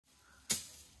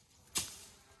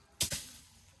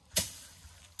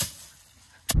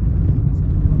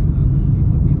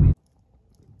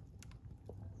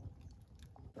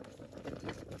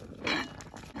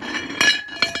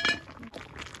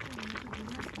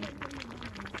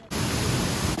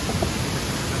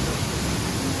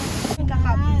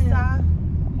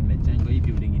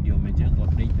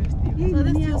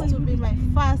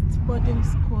first boarding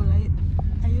school.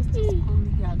 I used to school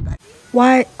younger.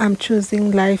 Why I'm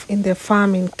choosing life in the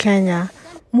farm in Kenya,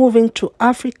 moving to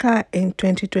Africa in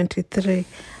 2023.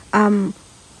 I'm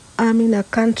in a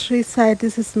countryside.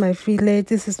 This is my village.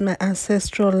 This is my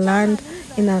ancestral land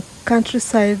in a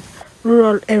countryside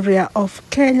rural area of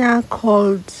Kenya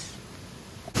called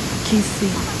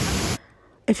Kisii.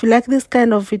 If you like this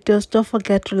kind of videos, don't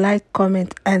forget to like,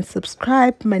 comment, and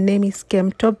subscribe. My name is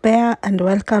Kemto Bear, and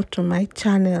welcome to my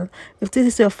channel. If this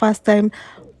is your first time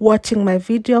watching my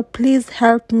video, please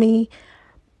help me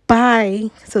by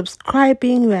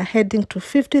subscribing. We are heading to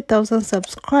 50,000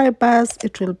 subscribers.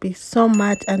 It will be so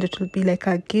much, and it will be like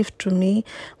a gift to me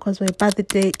because my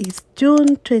birthday is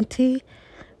June 21st,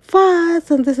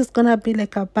 and this is gonna be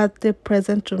like a birthday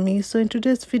present to me. So in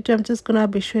today's video, I'm just gonna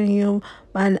be showing you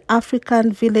an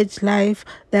African village life,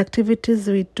 the activities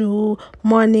we do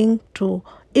morning to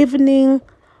evening,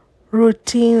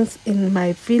 routines in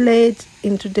my village.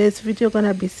 In today's video,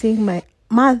 gonna be seeing my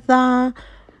mother,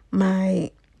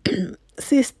 my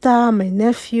sister, my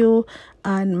nephew,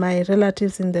 and my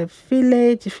relatives in the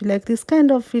village. If you like this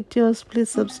kind of videos, please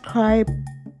subscribe.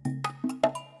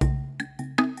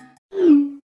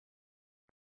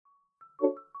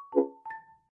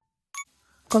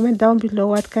 Comment down below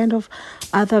what kind of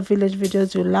other village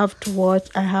videos you love to watch.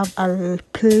 I have a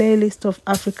playlist of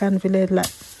African village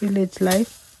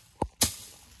life.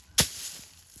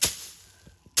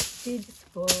 Seeds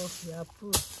for your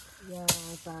food. Yeah,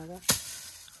 saga.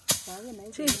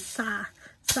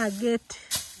 Spaghetti.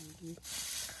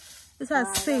 These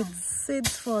are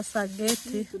seeds for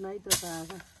spaghetti.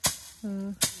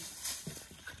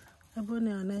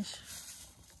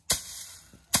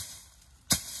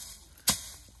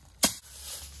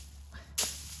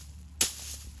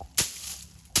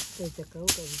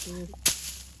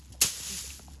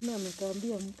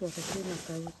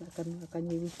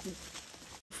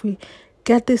 If we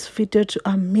get this video to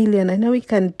 1 million, I know we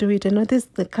can do it. I know this is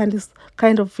the kind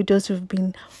of videos you've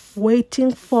been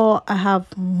waiting for. I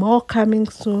have more coming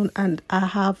soon, and I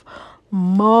have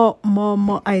more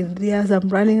ideas. I'm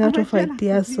running out of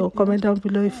ideas, so comment down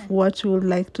below if what you would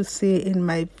like to see in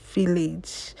my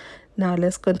village. Now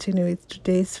let's continue with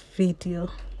today's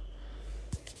video.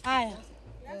 Hi.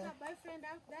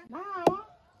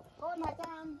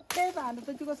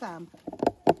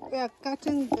 We are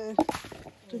cutting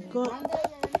to go.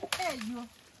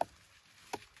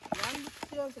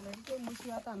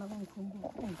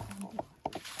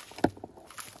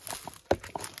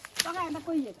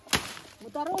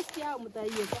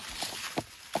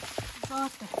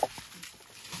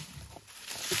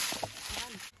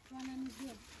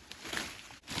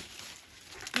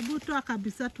 Hebu toa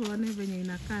kabisa tuone venye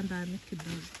inakaa ndani kidogo.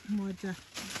 Moja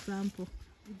sample.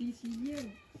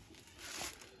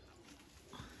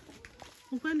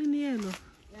 Ukweli ni yellow?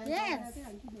 Yes.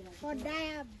 For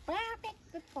diabetic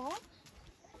people.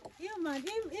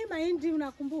 Hii mahindi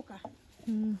unakumbuka?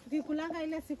 Tukikulanga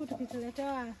ile siku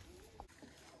tukituletewa.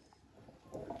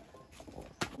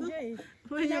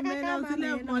 Wewe meno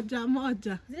zile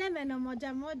moja. Zile meno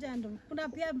moja ndo. Kuna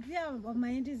pia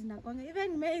mahindi zinakwanga.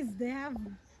 Even maize they have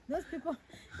those people.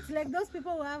 It's like those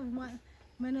people who have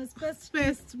meno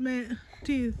spaced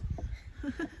teeth.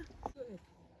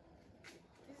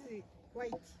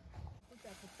 White.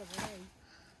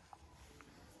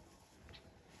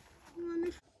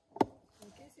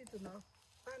 Kesi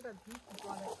tunapanda vitu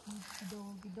kwa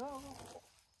kidogo.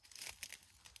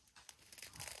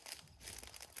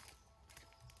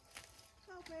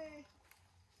 Sabe.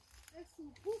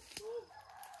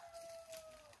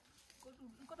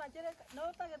 Kuna jere na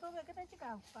utake kita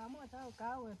chika kama tao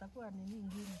kawe itakuwa ni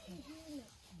nyingine.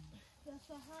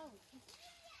 Sasahau.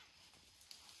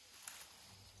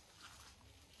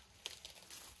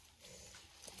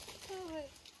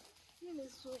 Mimi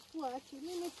sikuwa ati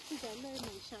mimi sijalea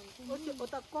maisha yangu.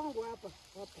 Utakongo hapa.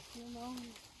 Ninaona.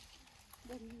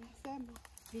 Ndio nimesema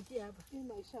Kiti hapa. Hii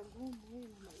maisha ngumu, hii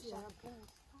maisha hapa.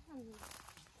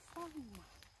 Sana.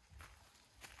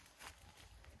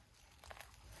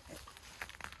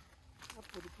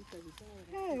 Hapo lipita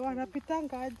vizuri.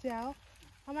 Wanapitanga aje hao?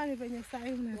 Ama ni venye saa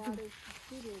hii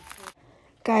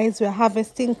Guys, we're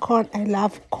harvesting corn. I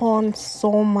love corn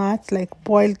so much, like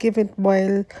boiled, give it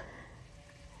boiled,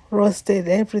 roasted,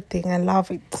 everything. I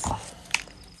love it.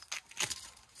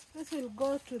 This will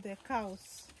go to the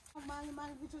cows.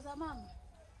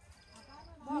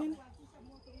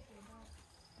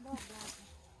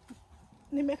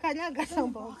 Nimekanyaga na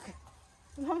mboga.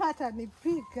 Mama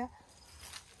atanipiga.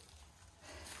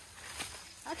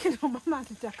 Akina mama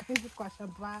atitaka hivi kwa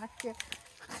shamba yake.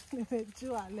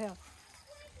 Nimejua leo.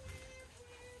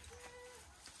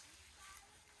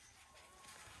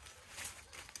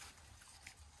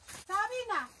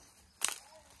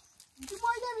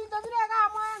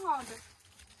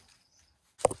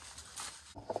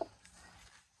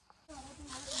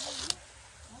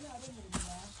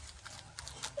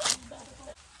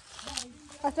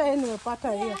 Hata yeye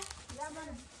nimepata hiyo.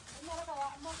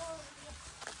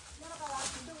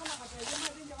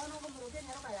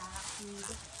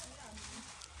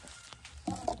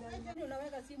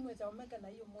 Unaweka simu itachomeka na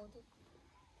hiyo moto.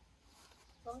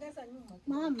 Ongeza nyuma.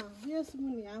 Mama, hiyo simu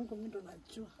ni yangu, mimi ndo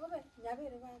najua.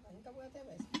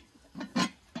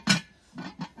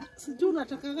 Sijui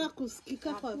unataka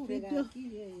kusikika kwa video.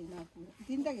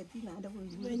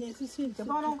 Wenye sisi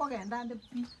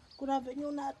kuna venye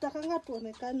unataka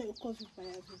tuonekane uko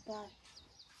vibaya vibaya.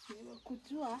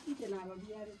 Nimekujua.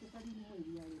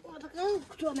 Unataka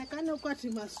tuonekane uko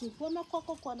tima supu, ama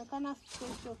kwako kuonekana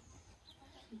special.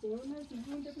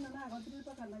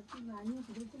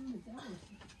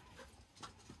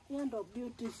 Hiyo ndo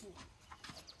beautiful.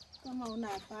 Kama una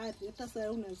habari, hata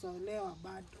sasa unaweza olewa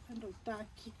bado, ndo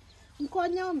utaki.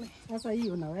 Mkonyome. Sasa hii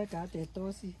unaweka hata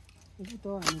itosi.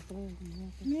 Ukitoa nitoa.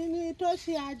 Nini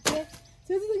itoshi aje?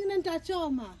 Sisi zingine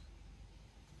nitachoma.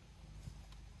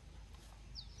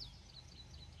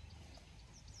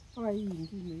 Kwa hii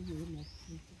nyingine hiyo ina.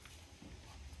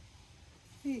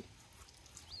 Hii.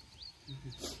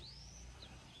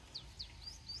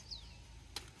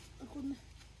 Hakuna.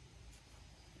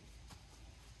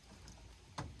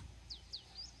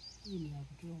 Hii ni ya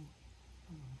kutoa.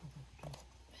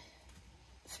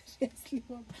 Seriously,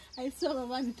 mama. I saw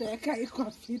mama nitaweka hii kwa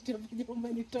video venye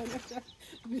umenitolesha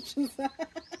vitu za.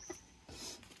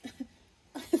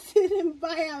 Siri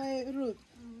mbaya we Ruth.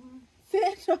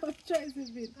 Sio choice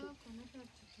vitu.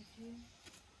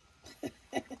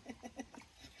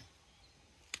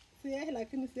 Siye,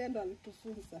 lakini siye ndo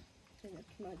alitufunza chenye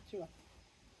tunajua.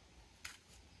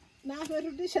 Na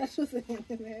amerudisha tu zenye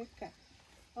nimeweka.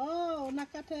 Oh,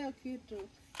 unakata hiyo kitu.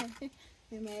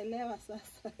 Nimeelewa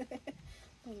sasa.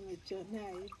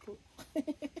 Nimechonea ipo.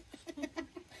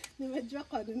 Nimejua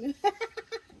kwa nini.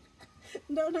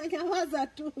 Ndio unanyamaza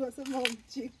tu unasema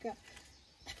umchika.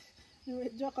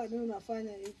 Nimejua kwa nini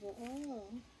unafanya hivyo.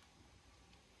 Oh.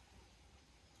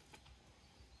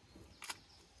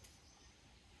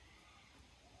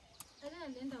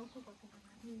 Alienda huko kwa kina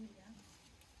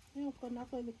Hiyo uko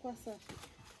nako ilikuwa safi.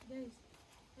 Guys.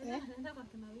 Alienda kwa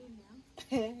kina William.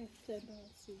 Tendo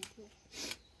usingie.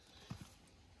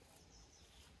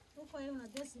 Huko yeye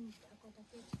unajua simu yako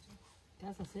tapeti tu.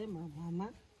 Sasa sema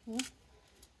mama.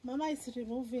 Mama is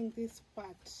removing this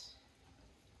part.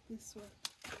 This one.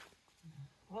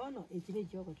 Oh no, itini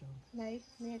joko joko. Nai,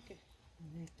 niweke.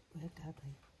 Weka hapa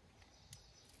hivi.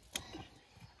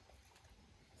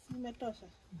 Simetosha.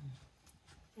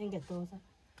 Ingetosa.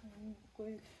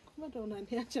 Kweli. Kama ndo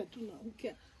unaniacha tu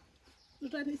naongea.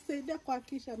 Utanisaidia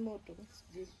kuhakisha moto.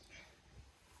 Sijui.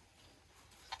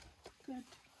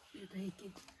 Leta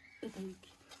hiki. Leta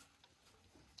hiki.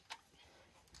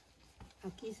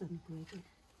 Akisa nikuweke.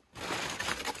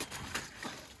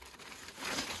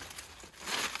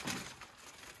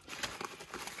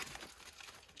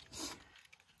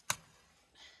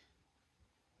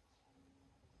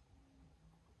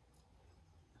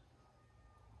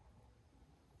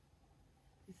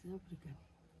 This is African.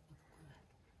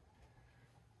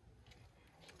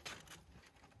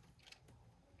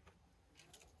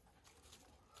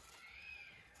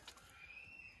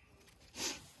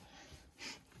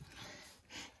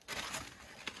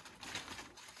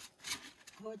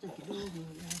 Hoja kidogo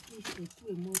ya kisha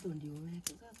ikuwe moto ndio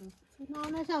weke. Sasa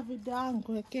Unaonesha video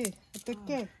yangu weke.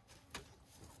 Pekee.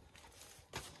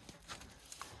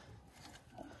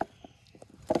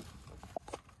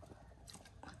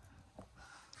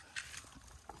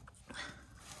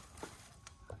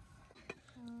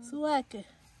 Siweke.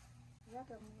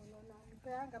 Yake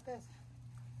mnapeanga pesa.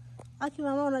 Aki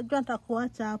mama, unajua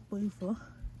nitakuacha hapo hivyo.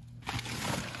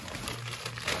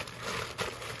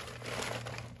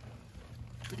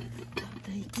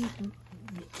 hata hiki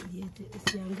tu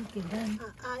isianguke ndani.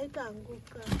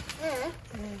 Haitaanguka.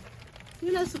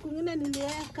 Ile siku nyingine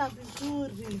niliweka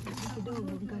vizuri.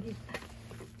 Kidogo angalia.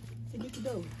 Sidi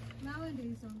kidogo. Nawe ndio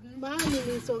isongesha. Maana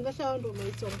nilisongesha au ndio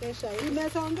umeisongesha?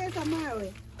 Nimesongesha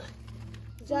mawe.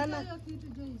 Jana. Hiyo kitu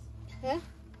Joyce.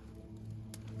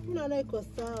 Unaona iko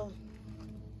sawa.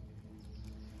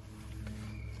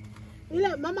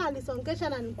 Ile mama alisongesha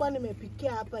na nilikuwa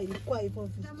nimepikia hapa, ilikuwa hivyo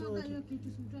Kama vizuri. hiyo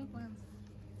kitu sitoe kwanza.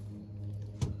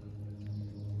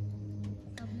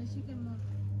 Kabla shike moto.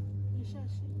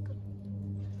 Nishashika.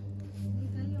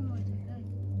 Nika hiyo moto dai.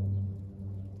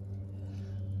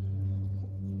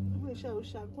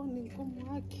 Umeshausha kwa ni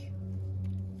ngumu wake.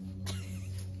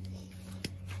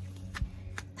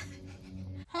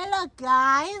 Hello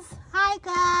guys. Hi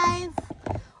guys,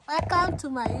 welcome to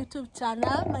my YouTube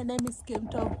channel. My name is Kim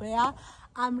Bear.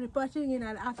 I'm reporting in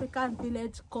an African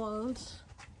village called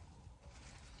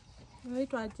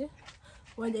Wenyeikoma.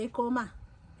 Wenyeikoma.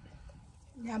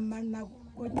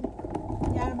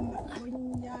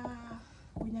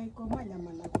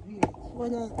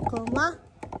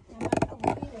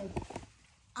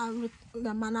 I'm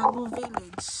Managu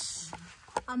village.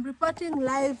 I'm reporting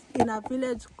live in a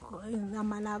village in the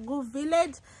Managu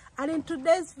village, and in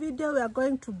today's video we are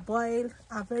going to boil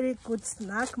a very good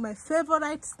snack, my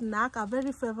favorite snack, a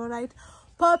very favorite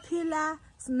popular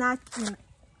snack in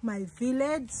my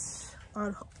village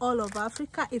or all of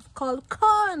Africa. It's called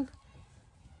corn.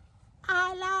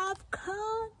 I love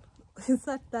corn.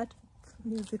 Insert that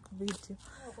music video.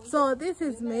 So this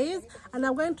is maize, and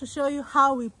I'm going to show you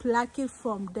how we pluck it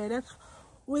from direct.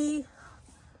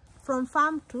 From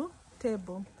farm to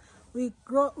table. We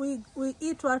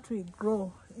eat what we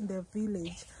grow in the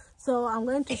village. So I'm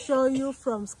going to show you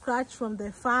from scratch from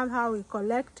the farm how we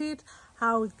collect it,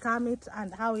 how we calm it,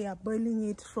 and how we are boiling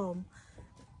it from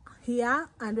here.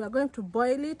 And we are going to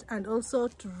boil it and also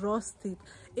to roast it.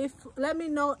 Let me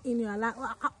know in your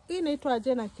language. In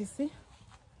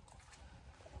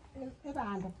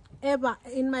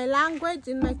my language,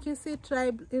 in my Kisi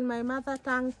tribe, in my mother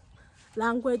tongue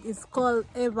language is called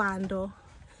Evando.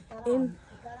 In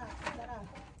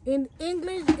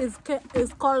English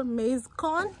is called maize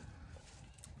corn.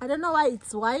 I don't know why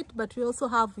it's white, but we also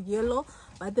have yellow,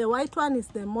 but the white one is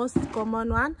the most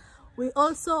common one. We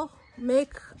also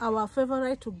make our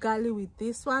favorite ugali with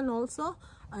this one also.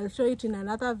 I'll show it in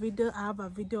another video. I have a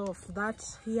video of that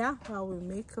here, how we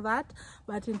make that.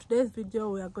 But in today's video,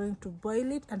 we are going to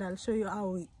boil it, and I'll show you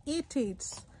how we eat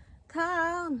it.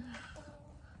 Come.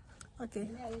 Okay.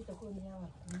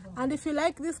 And if you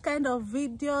like this kind of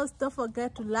videos, don't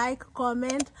forget to like,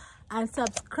 comment, and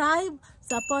subscribe.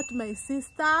 Support my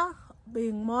sister,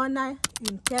 being Mona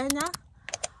in Kenya.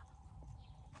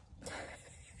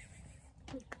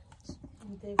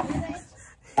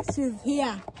 She's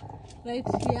here, right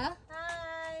here.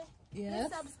 Hi. Yes.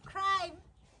 Please subscribe.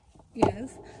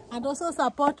 Yes. And also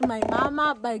support my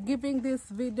mama by giving this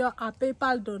video a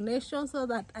PayPal donation so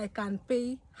that I can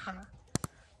pay her.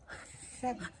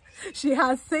 She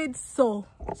has said so.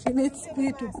 She needs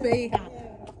me to pay her.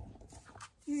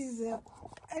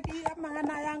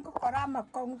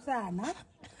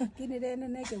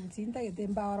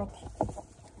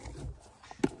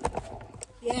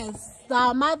 Yes,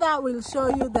 the mother will show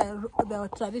you the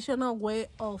traditional way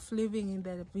of living in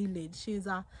the village. She's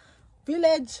a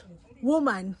village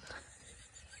woman.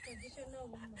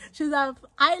 She's a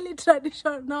highly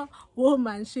traditional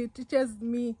woman. She teaches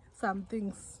me some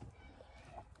things.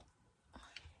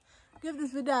 Give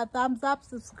this video a thumbs up,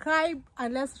 subscribe,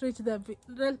 and let's reach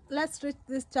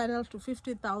this channel to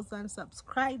 50,000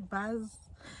 subscribers.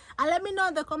 And let me know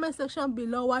in the comment section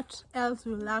below what else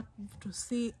you like to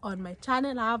see on my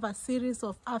channel. I have a series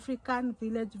of African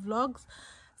village vlogs.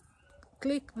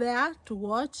 Click there to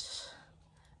watch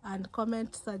and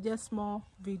comment, suggest more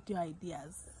video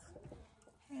ideas.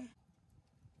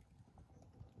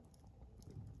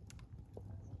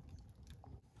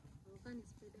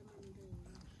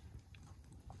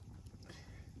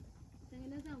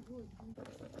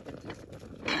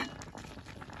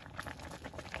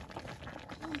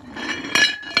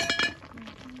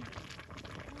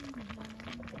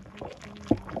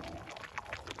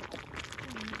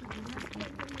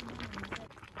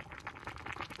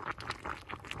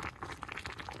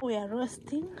 We are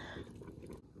roasting.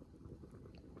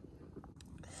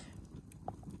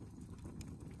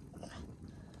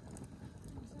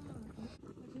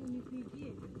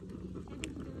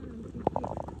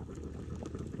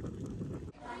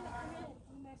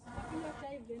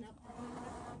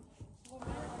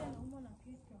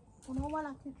 Unauma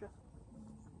na kichwa?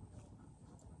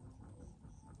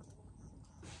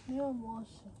 Niyo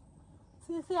moshi.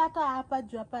 Sisi hata hapa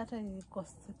juu hapa hata ni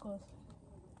kosi.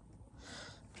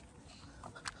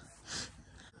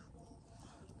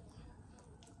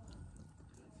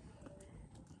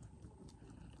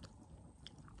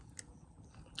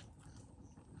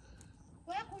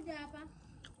 Wewe kuja hapa.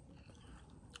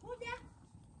 Kuja.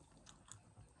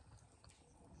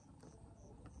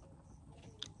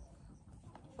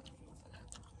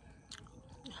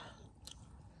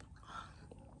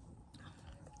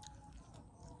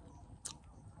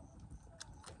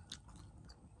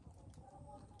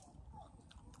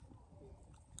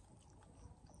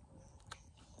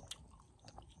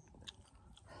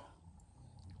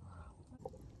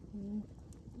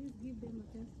 Please give them a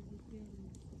chance to be fair.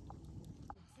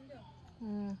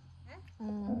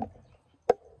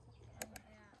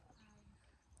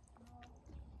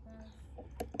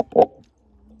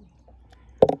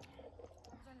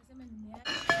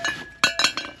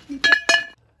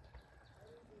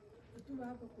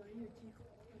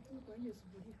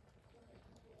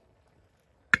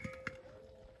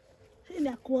 Hii ni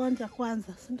ya kuonja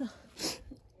kwanza, si ndio?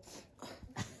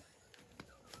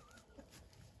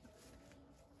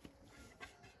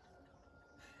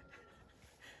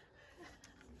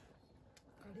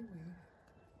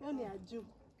 Hiyo ni ya juu.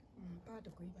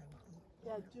 Bado kuiva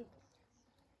Ya juu.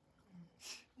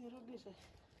 Nirudishe.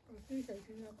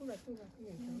 tunakula tu lakini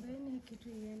Nyumbani kitu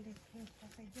iende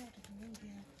kasaidia watoto wengi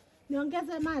hapa.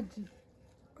 Niongeze maji.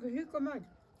 hiko maji.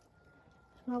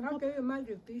 Hata hiyo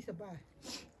maji utaisha baya.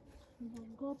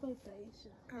 Naogopa itaisha.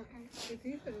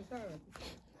 Ikiisha ni sawa.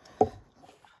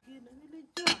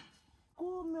 Nilijua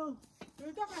 10.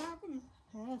 Tulitoka hapo.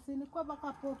 Si nilikuwa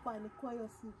mpaka popa alikuwa hiyo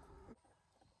siku.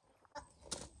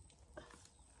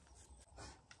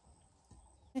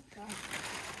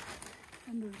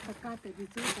 Ndio utakate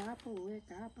vizuri hapo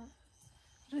uweka hapa.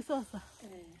 Risosa.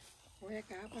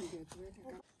 Weka hapa ndio tuweke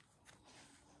hapa.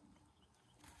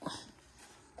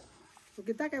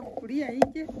 Ukitaka kukulia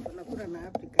nje unakula na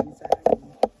African salad.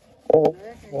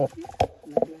 Unaweka hivi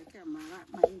na tuwekea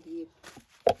mahindi yetu.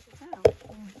 Sawa.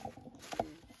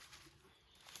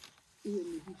 Hiyo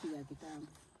ni vitu ya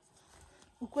kitambo.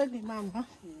 Ukweli mama.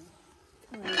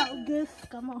 Guess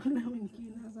kama wale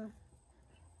wengine sasa.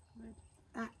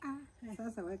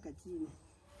 Sasa weka chini.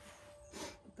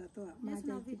 Utatoa maji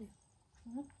Na vile.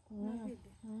 Na vile.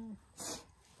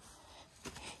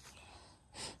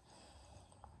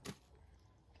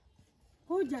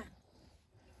 Kuja.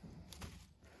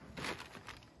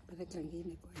 Peleka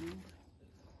ngine kwa nyumba.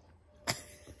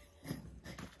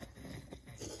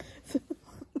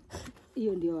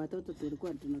 Hiyo ndio watoto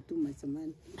tulikuwa tunatuma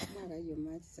zamani. Mara hiyo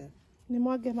maji sasa. Ni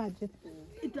mwage maji.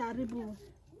 Itaharibu.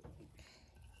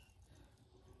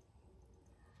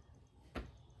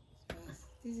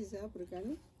 This is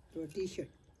African tradition.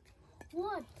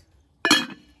 What?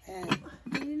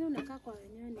 Nini unakaa kwa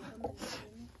wenyewe ni kama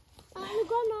nini?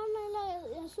 Nilikuwa naona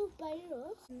ile ya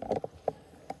superhero.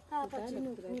 Hapa chini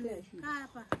ukule.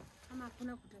 Hapa. Kama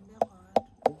hakuna kutembea kwa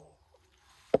watu.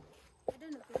 Ndio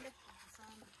nikule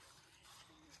sana.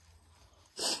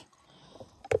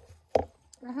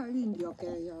 Hii ndio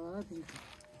kaya wapi?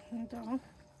 Ndio.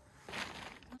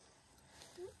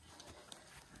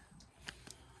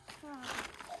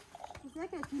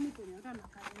 Usiweke chini kwenye hata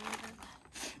makaranga.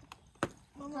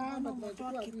 Mama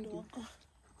umetoa kidogo.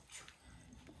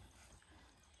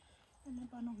 Mama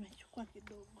bana umechukua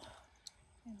kidogo.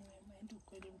 Anyway, mahindi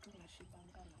kweli mtu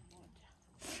anashibanga na moja.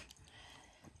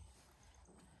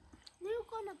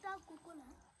 Nilikuwa nataka kukula.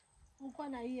 Uko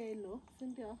na hiyo hilo, si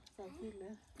ndio? Sasa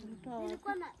vile. Ulitoa wapi?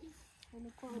 Nilikuwa na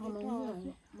Ulikuwa ulitoa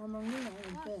wapi? Mama ngine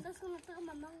anataka. sasa nataka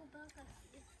mamangu mpaka.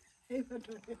 Hivyo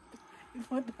ndio.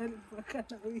 Hivyo ndio alipaka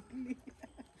na wili.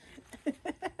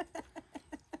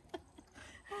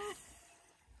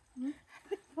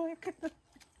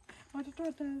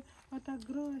 Watoto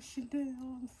watagrow shinde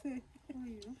mse.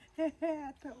 Huyo.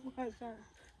 Hata washa.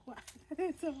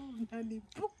 Sasa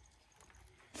unanipu.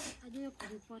 Aje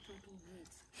kuripoti tu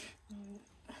wetu.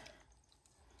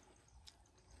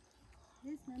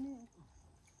 Yes, nani yako?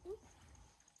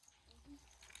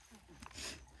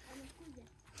 Anakuja.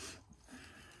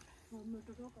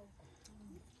 Umetoka huko.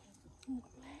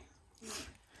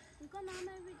 Nilikuwa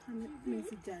naona hivi. Mimi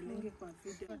sijalenga kwa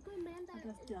video. Nilikuwa imeenda.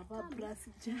 Hata sijavaa bra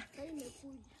sija. Sasa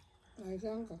imekuja.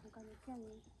 Aisanga. Ukanikia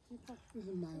ni kipo. This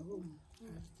is my room.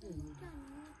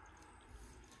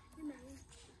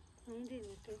 Mahindi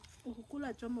ni tu.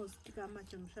 Ukikula choma usikika kama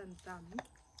chemsha ni tamu.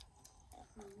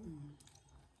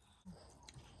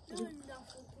 Leo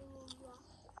nitakukulwa.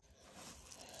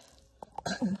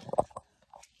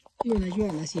 Hiyo najua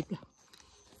anashiba.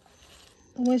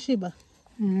 Umeshiba?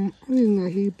 Hii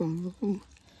inashiba.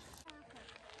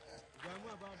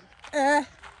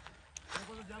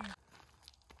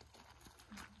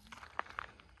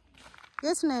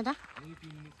 Yes, naenda. We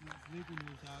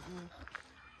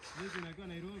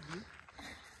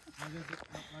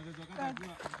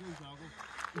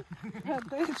are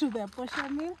going to the posher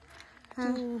mill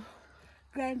to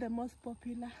grind the most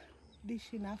popular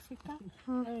dish in Africa.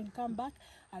 Then when we come back,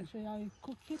 I'll show you how we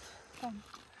cook it. Come.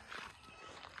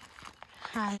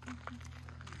 Hi.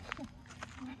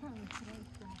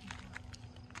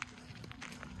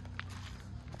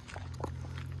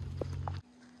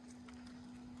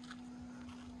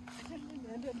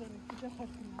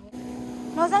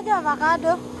 Nauzaje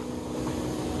avocado?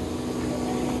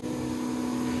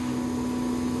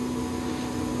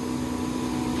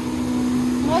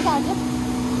 Nauzaje?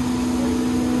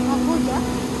 Nakuja.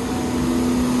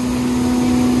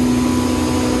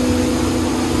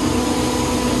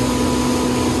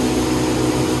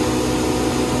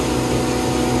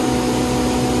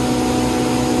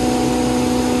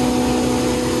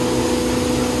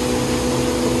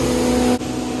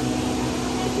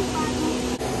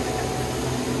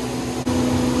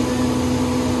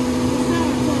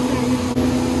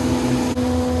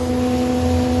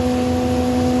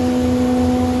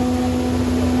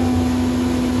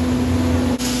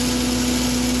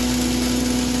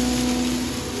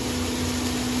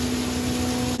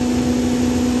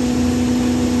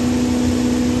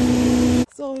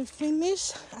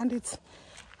 and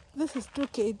this is 2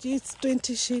 kg, it's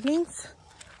 20 shillings.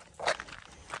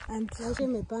 And Maisha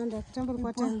imepanda. Kitambo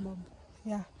ilikuwa 10 bob.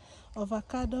 yeah,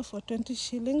 avocado for 20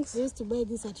 shillings. We used to buy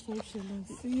this at 5 shillings.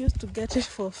 You used to get it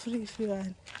for free if you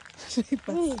want.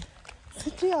 Hey.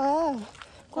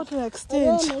 Go to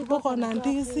exchange. Oh, Go on and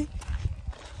easy.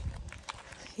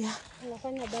 Yeah.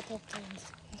 Unafanya better things.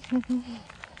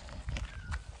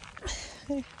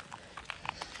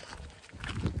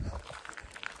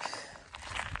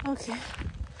 Okay.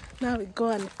 Now we go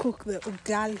and cook the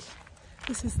ugali.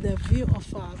 This is the view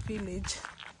of our village.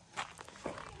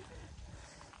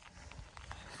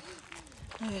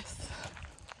 Yes.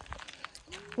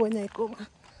 When I go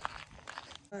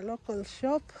a local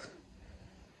shop.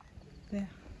 There.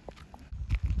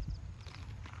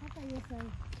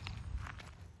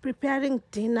 Preparing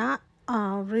dinner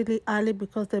really early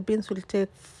because the beans will take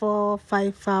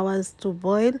 4-5 hours to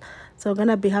boil. So we're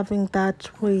gonna be having that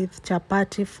with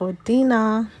chapati for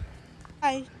dinner.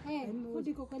 Hi. Hey, food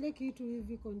iko kale kitu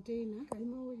hivi container.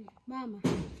 Mama,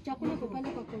 chakula iko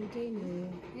pale kwa container.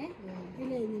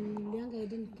 Ile yenye nilianga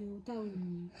Eden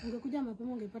town. Ungekuja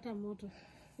mapema ungepata moto.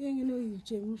 Hiyo nyingine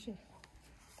uichemshe.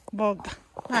 Boga.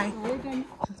 Bye.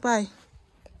 Bye.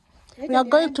 We are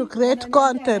going to create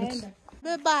content.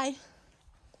 Bye bye.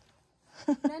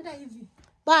 Nenda hivi.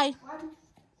 Bye.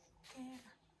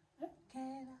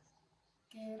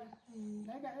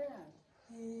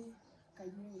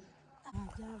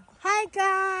 Hi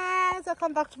guys,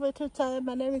 welcome back to my YouTube channel.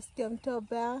 My name is Evening.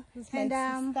 This is my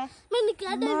sister.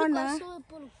 Mona.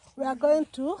 We are going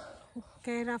to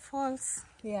Kera Falls.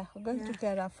 we're going to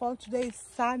Kera Falls. Today is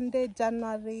Sunday,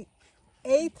 January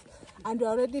 8th, and we're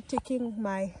already taking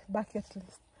my bucket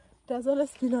list. It has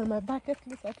always been on my bucket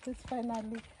list. At least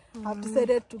finally, I've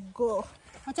decided to go.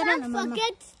 Don't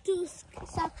forget to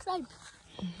subscribe.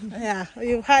 Yeah,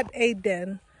 you heard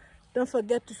Aiden. Don't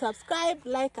forget to subscribe,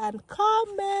 like, and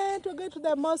comment. We're going to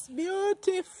the most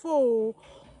beautiful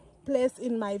place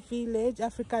in my village,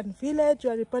 African village.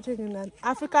 We're reporting in an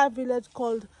African village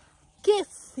called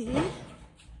Kisi.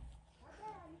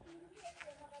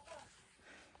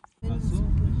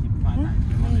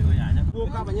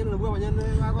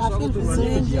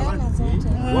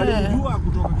 Walijua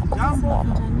kutoka kitambo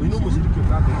wino mshiriki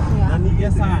wake na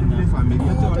ni sana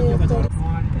familia yote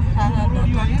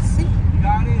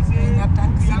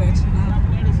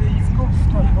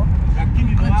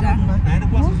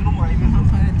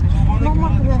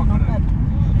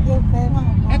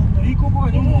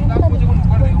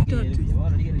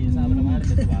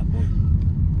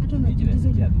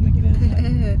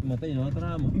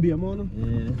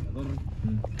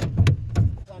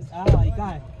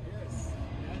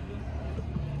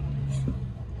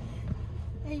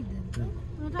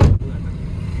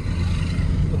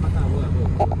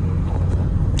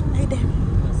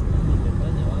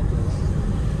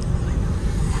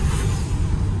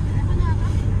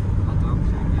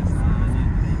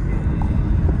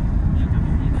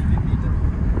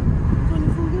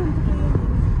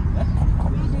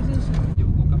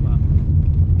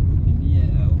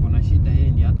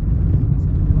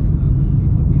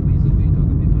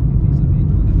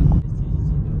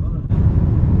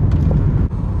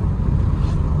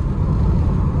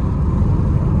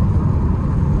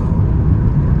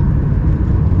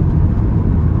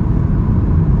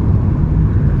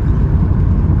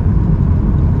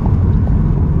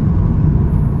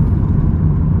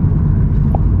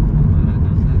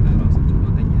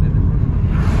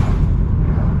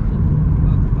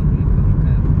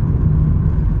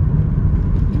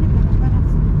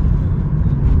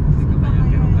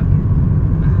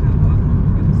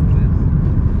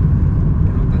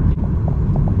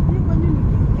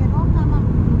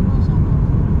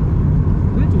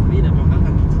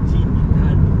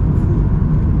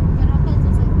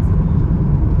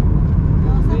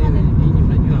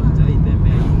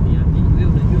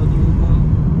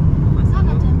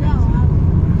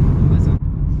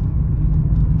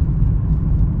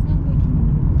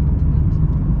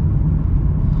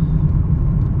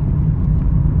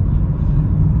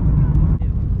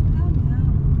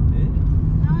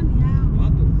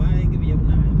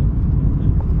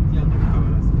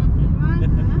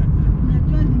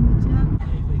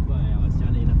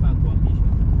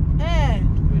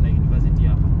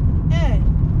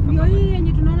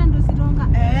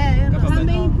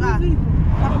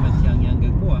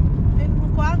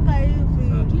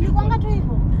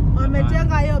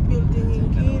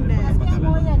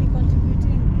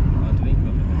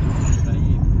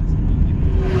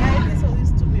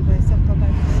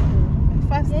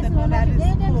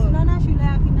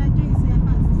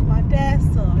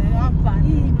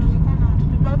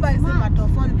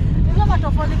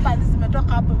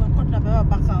tunabeba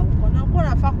mpaka huko. Na uko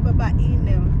nafaa kubeba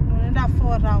 4. Unaenda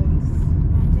 4 rounds.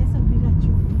 Sasa bila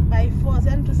chupa. By 4,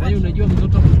 yani tu. Sasa unajua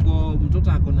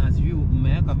mtoto ako na sijui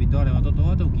umeweka vidole, watoto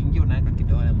wote ukiingia unaweka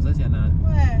kidole. Mzazi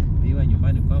anaambiwa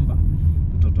nyumbani kwamba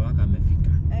mtoto wake amefika.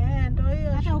 Ndio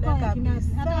hiyo. Hata huko hata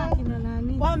akina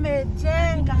nani.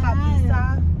 Wamejenga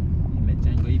kabisa.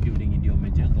 Imejenga hii building ndio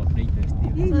imejengwa latest.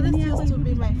 So this used to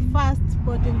be my first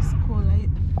boarding school.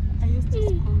 I used to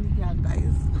school here,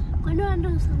 guys.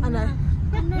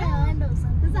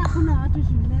 Sasa kuna watu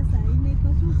shule sasa iko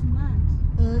tu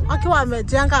smart. Akiwa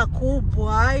amejenga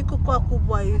kubwa, haikuwa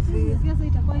kubwa hivi. Sasa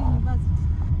itakuwa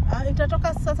university.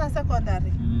 Itatoka sasa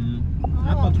secondary.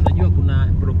 Hapa tunajua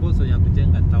kuna proposal ya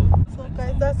kujenga town. So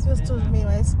guys, that's used to be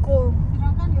my school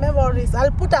memories.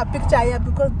 I'll put a picture here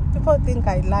because people think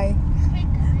I lie.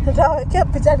 Nitawekea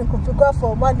picha nikupigwa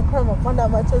form 1 nilikuwa nimekonda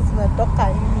macho zinatoka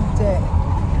nje.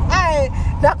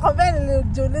 Nakwambia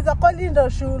nilijiuliza kwani ndo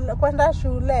shule kwenda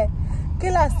shule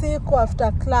kila siku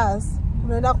after class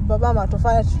unaenda kubeba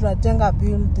matofali tunajenga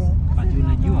building. But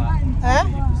unajua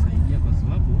ilikusaidia kwa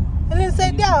sababu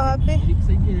ilinisaidia wapi?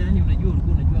 Ilikusaidia yani unajua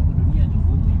ulikuwa unajua kwa dunia ni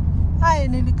ngumu.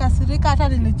 Nilikasirika hata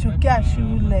nilichukia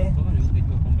shule.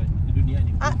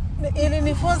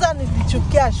 Ilinifunza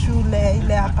nilichukia shule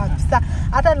ile hapa kabisa.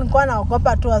 Hata nilikuwa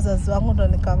naogopa tu wazazi wangu ndo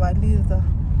nikamaliza.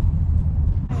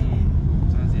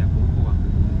 Mzazi yako huko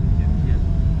akiambia.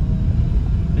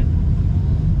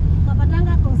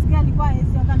 Kapatanga kusikia alikuwa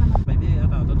hezi hata na Baadaye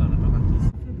hata watoto wanatoka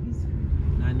kisi.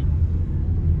 Nani?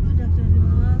 daktari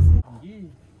wawasi. Ngi.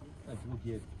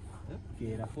 Atukie.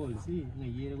 Kera falls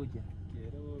ngiyere kuja.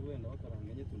 Kera wewe na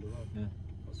wakaranganye tundu wako.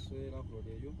 Oswera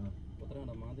flore yo. Patara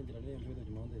na mande njira leo mwedo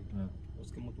jumande.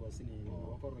 Usikie mtu asini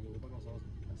wakora mpaka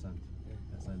sasa.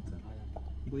 Asante.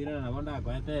 Kuira na banda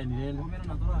kwa hata ni neno.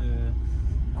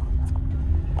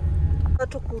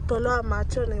 Watu kutolewa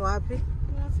macho ni wapi?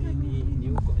 Si ni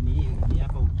huko ni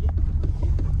hapa uki.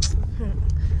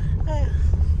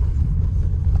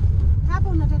 Hapo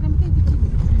unateremka hivi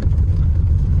chini.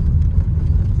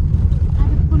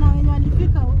 Kuna wenye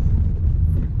walifika huko.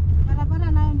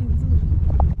 Barabara nayo ni nzuri.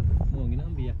 Mungu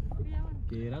nambia.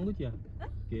 Kera ngutia.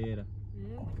 Kera.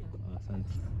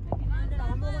 Asante.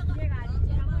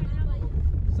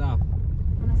 Sawa.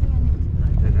 Anasema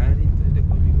nini? Gari tuende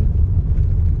kwa miguu.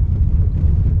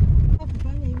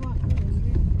 Kufanya hivyo hapo.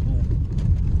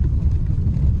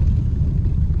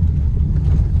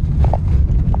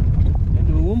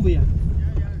 Ndio wumbu ya.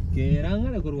 Kera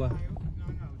ngale kurwa.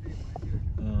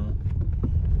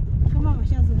 Kama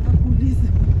washazoea kuuliza.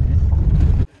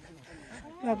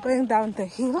 We are going down the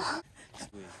hill.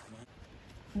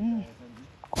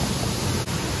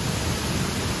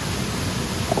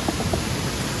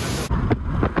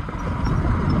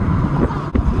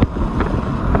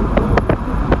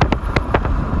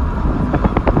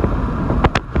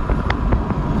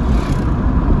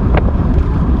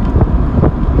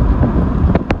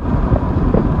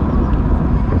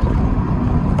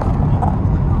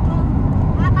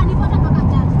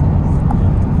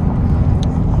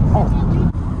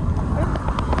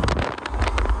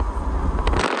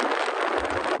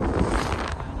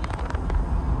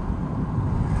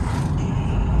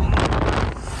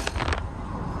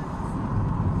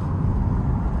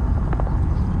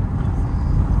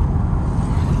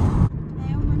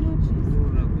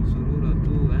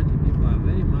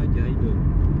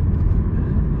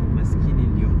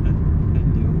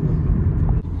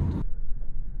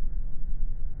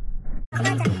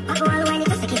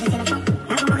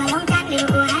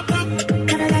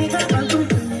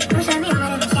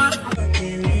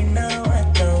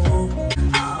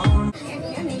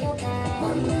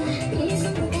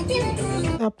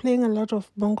 They're playing a lot of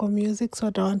bongo music, so I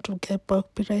don't want to get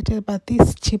copyrighted, but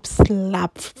these chips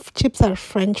slap. Chips are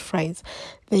French fries.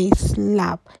 They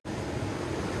slap.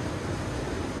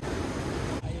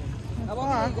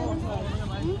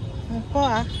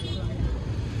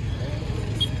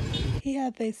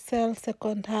 Here they sell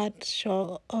second-hand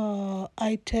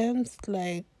items,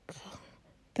 like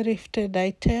thrifted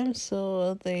items,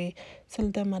 so they sell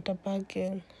them at a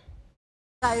bargain.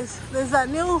 Guys, there's a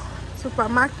new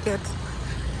supermarket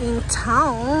in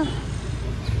town.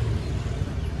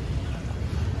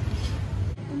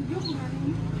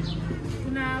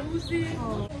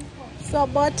 So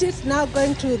bought it, now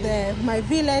going to my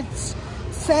village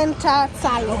center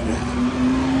salon.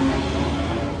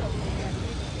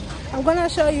 I'm gonna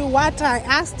show you what I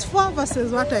asked for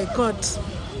versus what I got.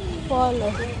 Follow.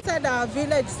 Inside our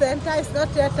village center, it's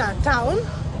not yet a town.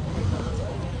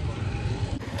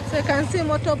 So you can see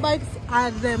motorbikes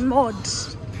are the mode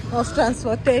of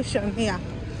transportation here.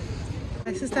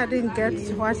 My sister didn't get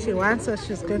what she wants, so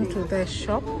she's going to the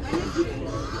shop.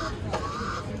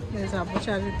 There's a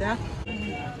butchery there.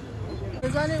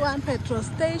 There's only one petrol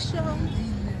station.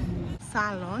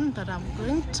 Salon that I'm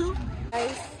going to.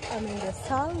 Guys, I'm in the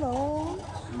salon.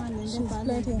 She's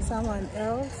painting someone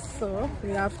else, so we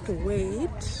have to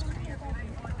wait.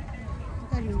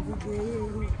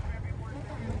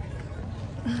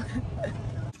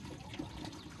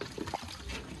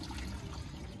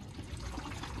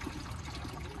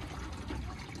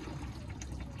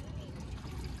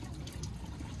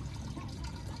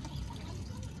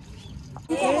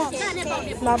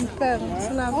 Lampeng,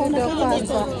 sina video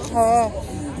kwanza.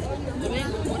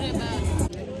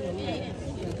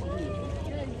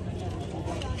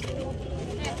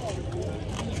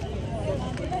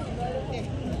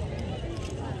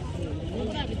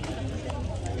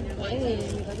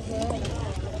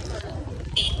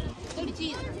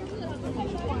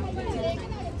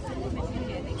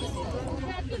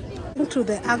 To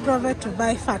the agrovet to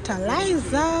buy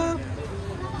fertilizer.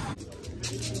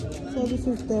 So this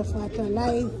is the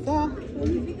fertilizer.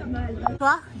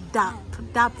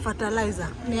 DAP fertilizer.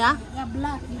 Yeah?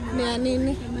 Black. Yeah,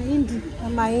 nini? Mahindi.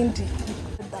 Mahindi.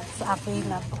 That's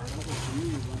available.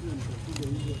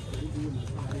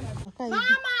 Okay.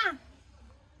 Mama!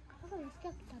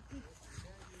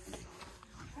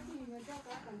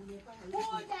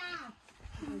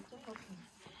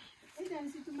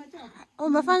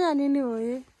 Umefanya nini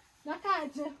wewe?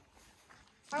 Nakaje?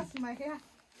 That's my hair.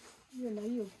 Yena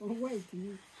hiyo white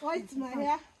ni. White my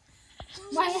hair.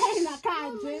 My hair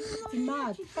inakaje?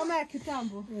 Smart. Kama ya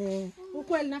kitambo.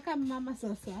 Ukweli nakaa mama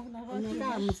sasa.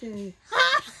 Nakaa mzee.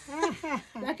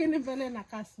 Lakini mbele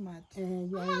nakaa smart.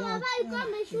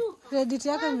 Credit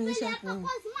yako imeisha.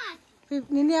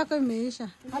 Nini yako imeisha?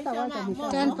 Hata wacha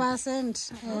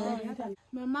 10%.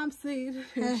 My mom said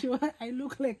I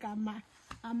look like a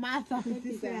mother with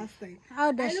this hairstyle.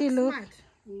 How does she look?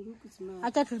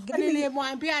 Acha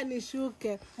Nilimwambia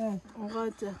nishuke.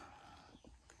 Ngoja.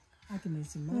 Akina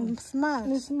simama. smart.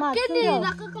 Ni smart.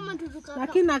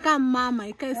 Lakini nakaa mama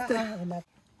ikaiste.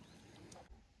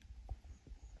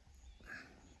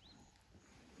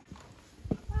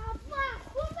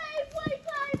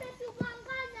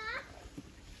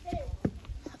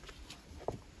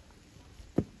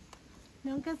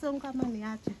 Niongeze unga kama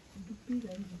niache.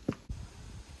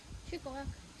 Shika waka.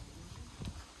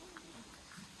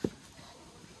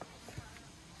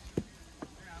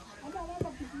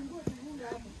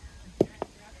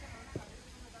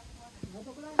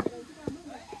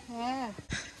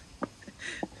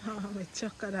 Mama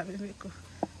amechoka na mimi ko.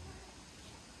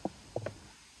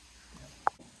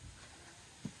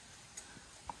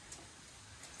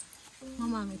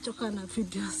 Mama amechoka na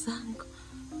video zangu.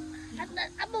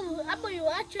 Hapo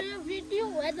uache hiyo video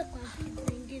uende kwa video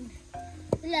nyingine.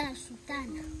 Ile ya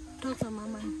Sultana. Toka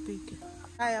mama nipike.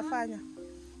 Haya fanya.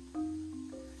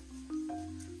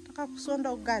 Nataka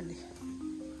kusonda ugali.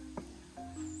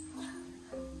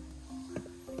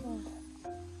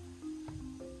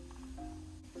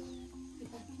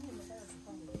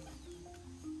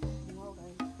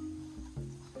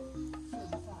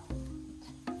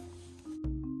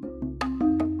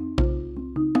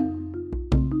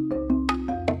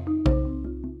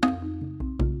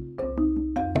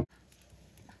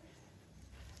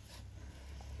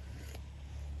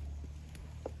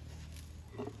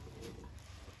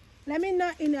 Let me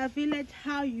know in your village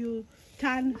how you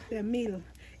turn the mill.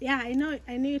 Yeah, I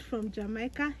knew it from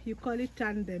Jamaica. You call it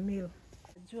turn the mill.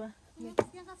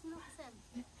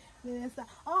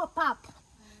 Oh, pap.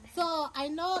 So I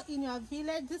know in your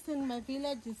village, this in my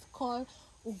village is called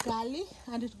ugali,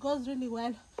 and it goes really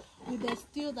well with the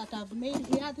stew that I've made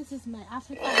here. This is my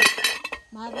African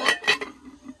mother.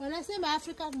 When I say my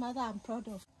African mother, I'm proud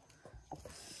of.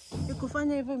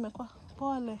 Ikufanya hivyo imekuwa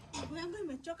pole. Yangu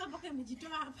imechoka mpaka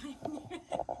imejitoa hapa.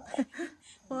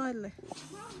 Pole.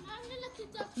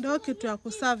 Ndio kitu ya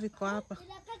kusavi kwa hapa.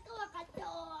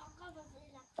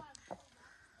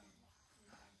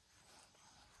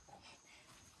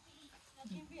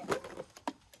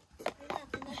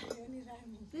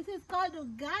 This is called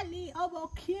ugali or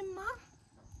kima.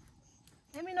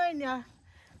 Let me know in your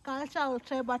culture or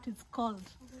tribe what it's called.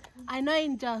 I know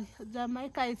in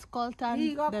Jamaica it's called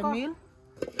turn the mill.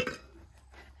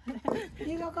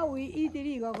 we eat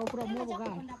it from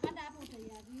Moboga.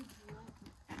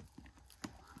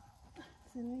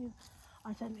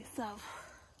 Acha ni serve.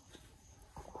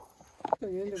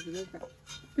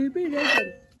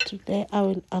 Today I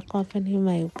will accompany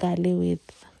my ugali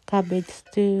with cabbage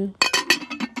stew,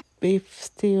 beef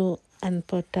stew and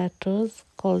potatoes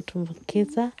called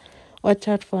mbukiza. Watch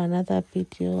out for another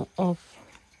video of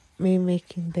me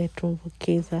making the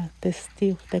tumbukiza, the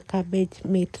stew, the cabbage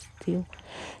meat stew,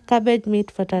 cabbage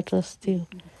meat potato stew.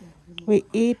 We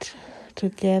eat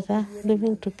together,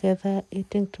 living together,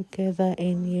 eating together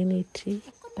in unity.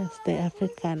 That's the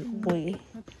African way.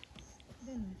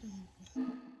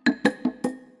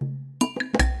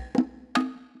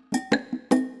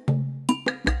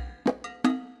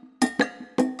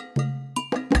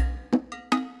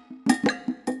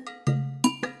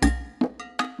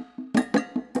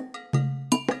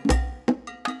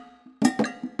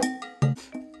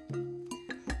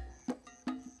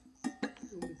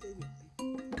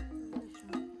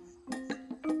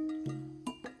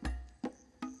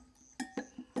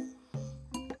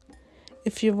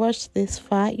 If you watched this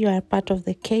far, you are part of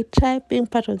the K tribe. Being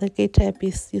part of the K tribe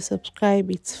is you subscribe,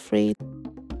 it's free.